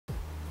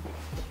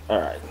All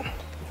right.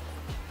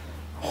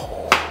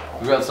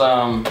 We've got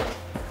some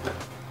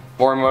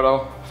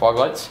Morimoto fog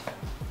lights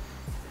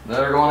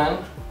that are going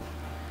in.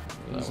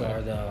 These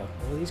are the,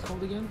 what are these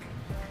called again?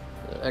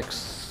 The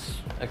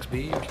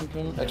XB or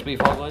something? XB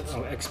fog lights?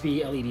 Oh,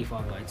 XB LED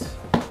fog lights.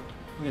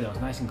 Look at those,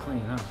 nice and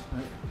clean, huh?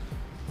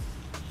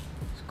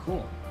 It's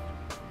cool.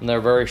 And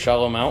they're very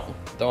shallow mount.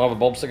 Don't have a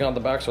bulb sticking out the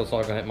back, so it's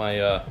not gonna hit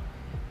my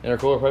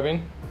intercooler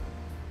piping.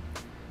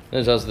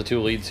 This has the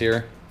 2 leads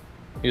here.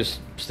 You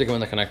just stick them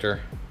in the connector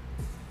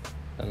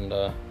and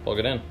plug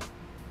it in.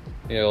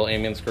 You know,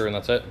 ambient screw and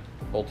that's it.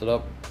 Bolt it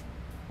up,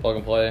 plug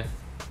and play.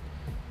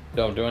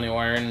 Don't do any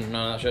wiring,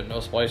 none of that shit, no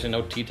splicing,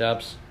 no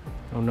T-taps.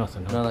 Oh,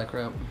 nothing. None of that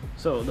crap.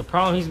 So the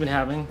problem he's been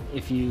having,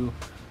 if you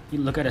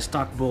look at his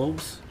stock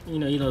bulbs, you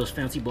know those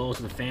fancy bulbs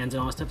with the fans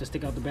and all that stuff that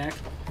stick out the back?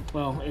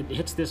 Well, it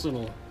hits this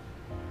little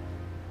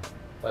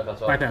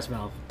bypass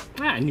valve.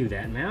 Ah, I knew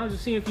that, man. I was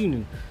just seeing if you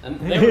knew. And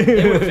they would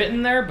fit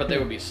in there, but they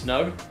would be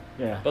snug.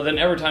 Yeah. But then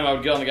every time I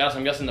would get on the gas,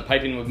 I'm guessing the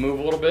piping would move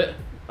a little bit.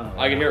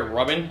 I could hear it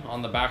rubbing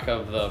on the back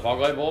of the fog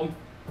light bulb.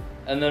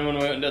 And then when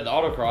we went and did the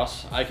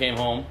autocross, I came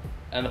home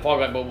and the fog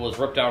light bulb was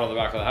ripped out of the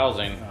back of the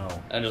housing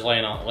and just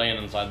laying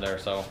inside there.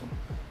 So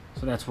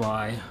that's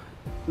why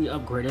we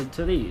upgraded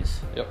to these.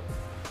 Yep.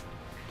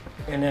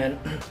 And then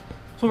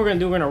so what we're gonna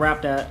do, we're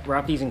gonna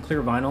wrap these in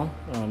clear vinyl.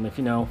 If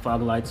you know,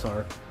 fog lights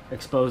are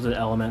exposed to the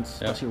elements,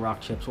 especially rock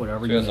chips,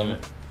 whatever. So you some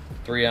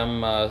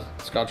 3M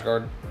Scotch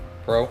Guard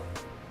Pro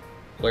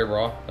clear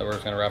bra that we're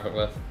just gonna wrap it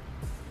with.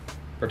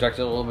 Protect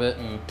it a little bit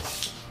and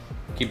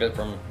keep it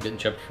from getting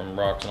chipped from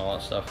rocks and all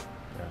that stuff.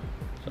 Yeah.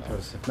 So.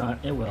 Because if not,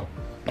 it will.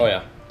 Oh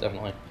yeah,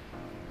 definitely.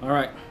 All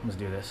right, let's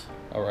do this.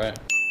 All right.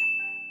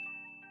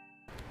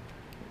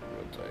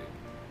 Real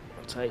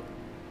tight.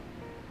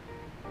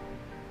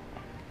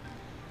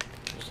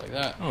 Just like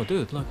that. Oh,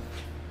 dude, look.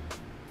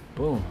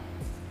 Boom.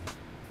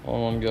 All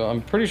in one go.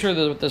 I'm pretty sure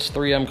that with this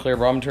 3M clear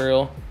bra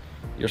material,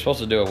 you're supposed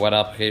to do a wet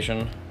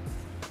application,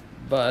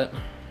 but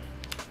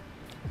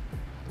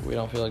we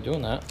don't feel like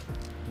doing that.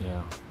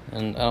 Yeah.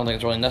 And I don't think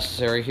it's really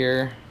necessary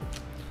here.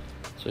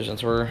 So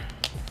since we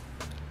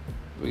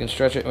can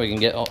stretch it, we can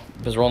get,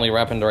 because we're only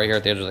wrapping right here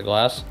at the edge of the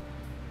glass,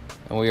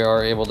 and we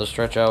are able to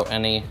stretch out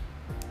any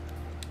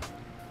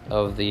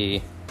of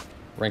the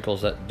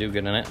wrinkles that do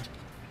get in it.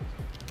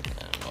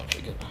 And watch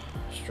we can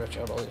stretch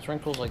out all these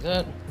wrinkles like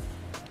that.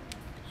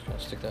 Just gonna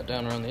stick that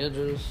down around the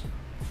edges.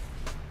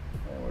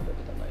 And where did I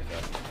get the knife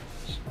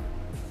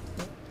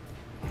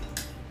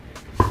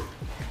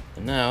at?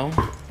 And now,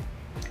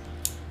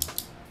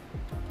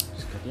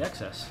 just cut the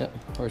excess. Yep,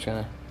 we're just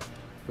gonna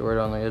go right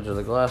on the edge of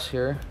the glass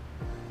here.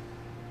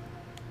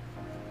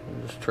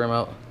 And just trim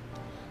out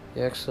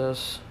the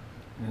excess.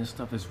 And this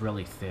stuff is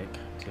really thick,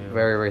 too.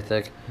 Very, very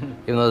thick.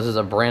 Even though this is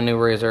a brand new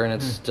razor and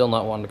it's still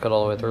not wanting to cut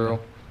all the way through.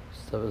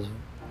 Stuff is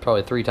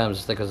probably 3 times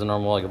as thick as a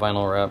normal like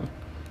vinyl wrap.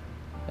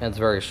 And it's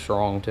very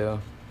strong too.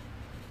 Well,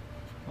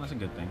 that's a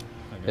good thing,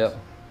 I guess. Yep.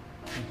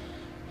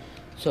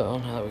 So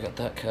now that we got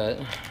that cut,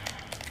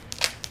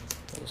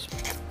 let's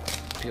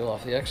peel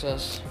off the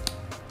excess.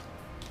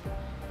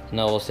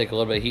 Now let's take a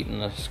little bit of heat in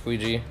the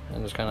squeegee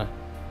and just kind of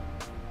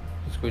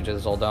squeegee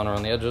this all down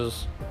around the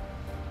edges.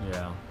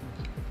 Yeah.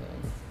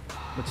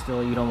 But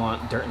still, you don't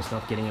want dirt and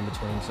stuff getting in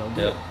between, so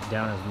get it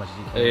down as much as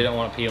you can. Yeah, you don't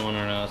want it peeling or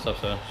none of that stuff,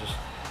 so just...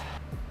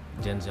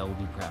 Denzel will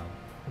be proud.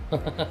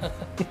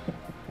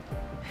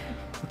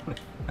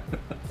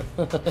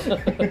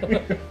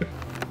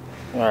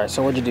 Alright,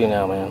 so what'd you do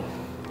now, man?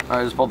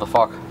 I just pulled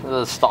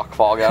the stock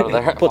fog out of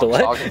there. Pulled the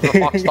what? The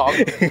Fox stock.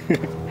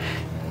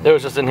 It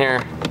was just in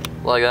here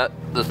like that.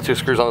 There's 2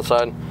 screws on the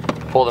side.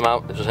 Pull them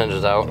out, it just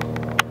hinges out.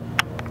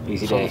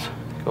 Easy day.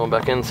 Going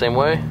back in same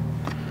way,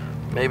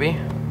 maybe.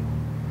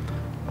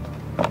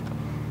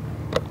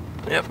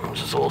 Yep, it's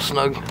just a little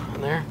snug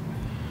in there.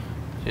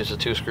 Use the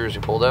 2 screws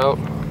you pulled out.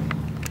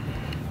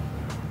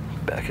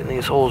 Back in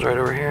these holes right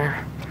over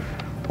here.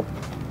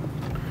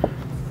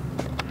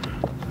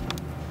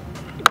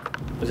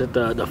 Is it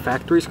the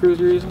factory screws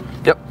you're using?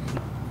 Yep.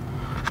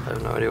 I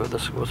have no idea what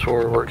this was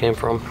for, where it came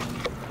from.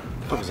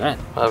 What was that?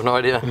 I have no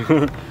idea.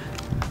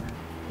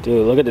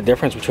 Dude, look at the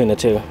difference between the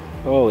 2.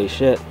 Holy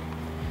shit.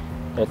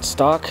 That's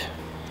stock.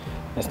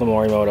 That's the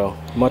Morimoto.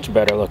 Much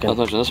better looking.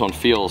 This one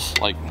feels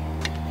like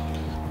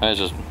it's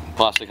just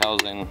plastic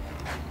housing.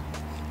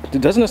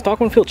 Dude, doesn't the stock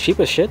one feel cheap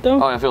as shit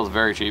though? Oh, it feels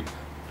very cheap.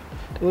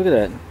 Look at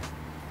that.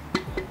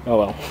 Oh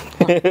well.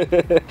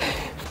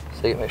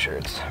 So you make sure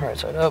it's right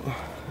side up.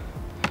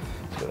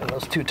 Let's go in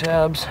those 2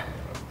 tabs.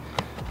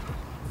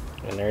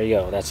 And there you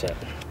go, that's it.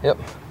 Yep.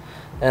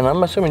 And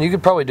I'm assuming you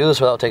could probably do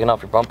this without taking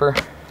off your bumper.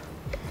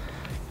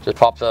 Just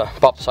pop the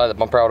side of the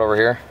bumper out over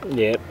here.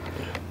 Yep.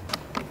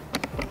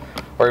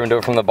 Or even do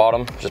it from the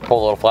bottom. Just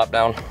pull a little flap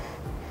down.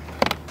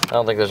 I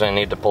don't think there's any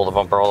need to pull the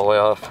bumper all the way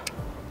off.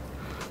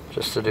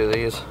 Just to do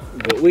these.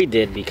 But we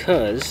did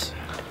because...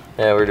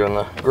 Yeah, we're doing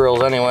the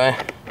grills anyway.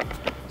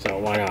 So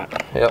why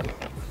not? Yep.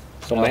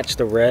 So match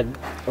the red,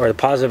 or the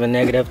positive and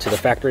negative to the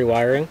factory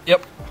wiring.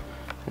 Yep.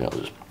 And I'll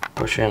just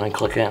push in and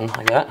click in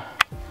like that.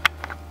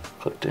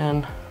 Clicked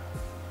in.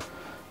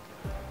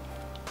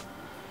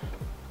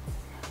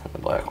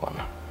 black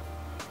one.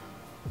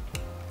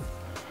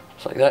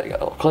 Just like that, you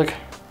got a little click.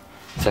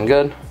 It's in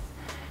good.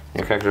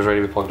 Your connector's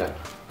ready to be plugged in.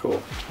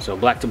 Cool. So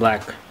black to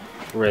black,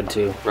 red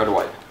to red to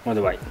white. Red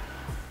to white.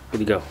 Good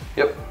to go.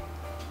 Yep.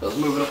 Let's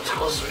move it up as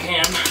close as we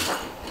can.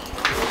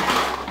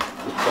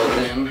 Plug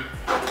it in.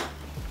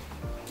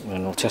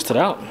 And we'll test it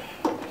out.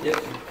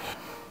 Yep.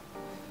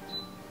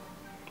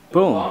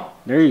 Boom.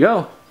 There you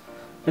go.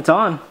 It's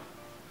on.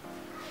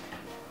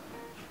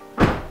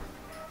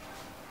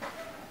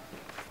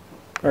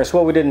 Alright, so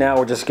what we did now,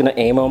 we're just going to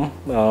aim them.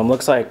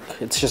 Looks like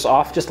it's just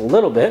off just a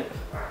little bit.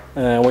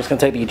 And we're just going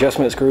to take the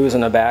adjustment screws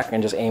in the back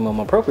and just aim them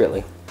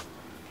appropriately.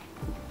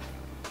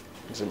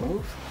 Does it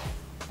move?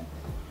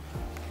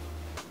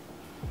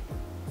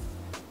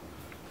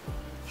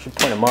 Should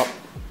point them up.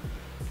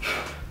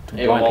 To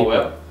blind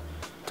people.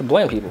 To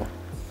blind people.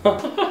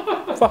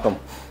 Fuck them.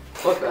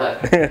 Fuck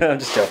that. I'm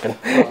just joking.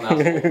 That's not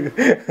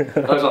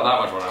that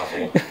much of an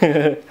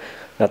asshole.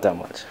 Not that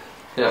much.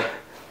 Yeah.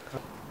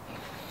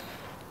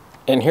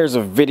 And here's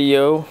a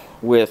video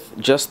with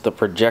just the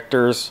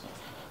projectors,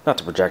 not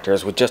the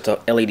projectors, with just the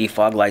LED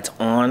fog lights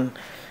on.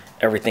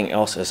 Everything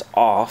else is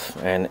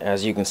off, and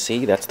as you can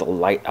see, that's the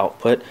light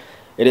output.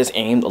 It is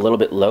aimed a little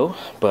bit low,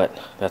 but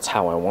that's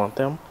how I want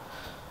them.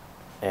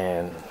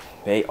 And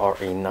they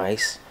are a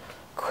nice,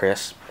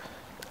 crisp,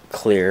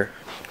 clear,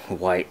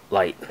 white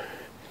light.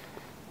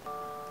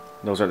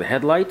 Those are the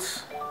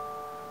headlights.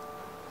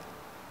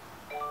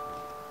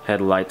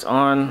 Headlights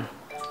on,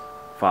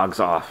 fogs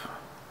off.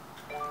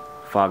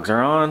 Fogs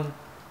are on,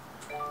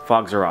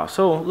 fogs are off.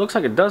 So it looks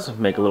like it does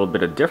make a little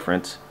bit of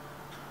difference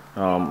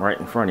right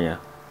in front of you.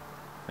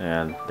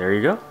 And there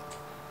you go.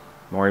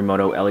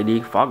 Morimoto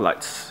LED fog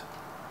lights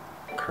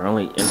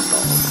currently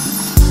installed.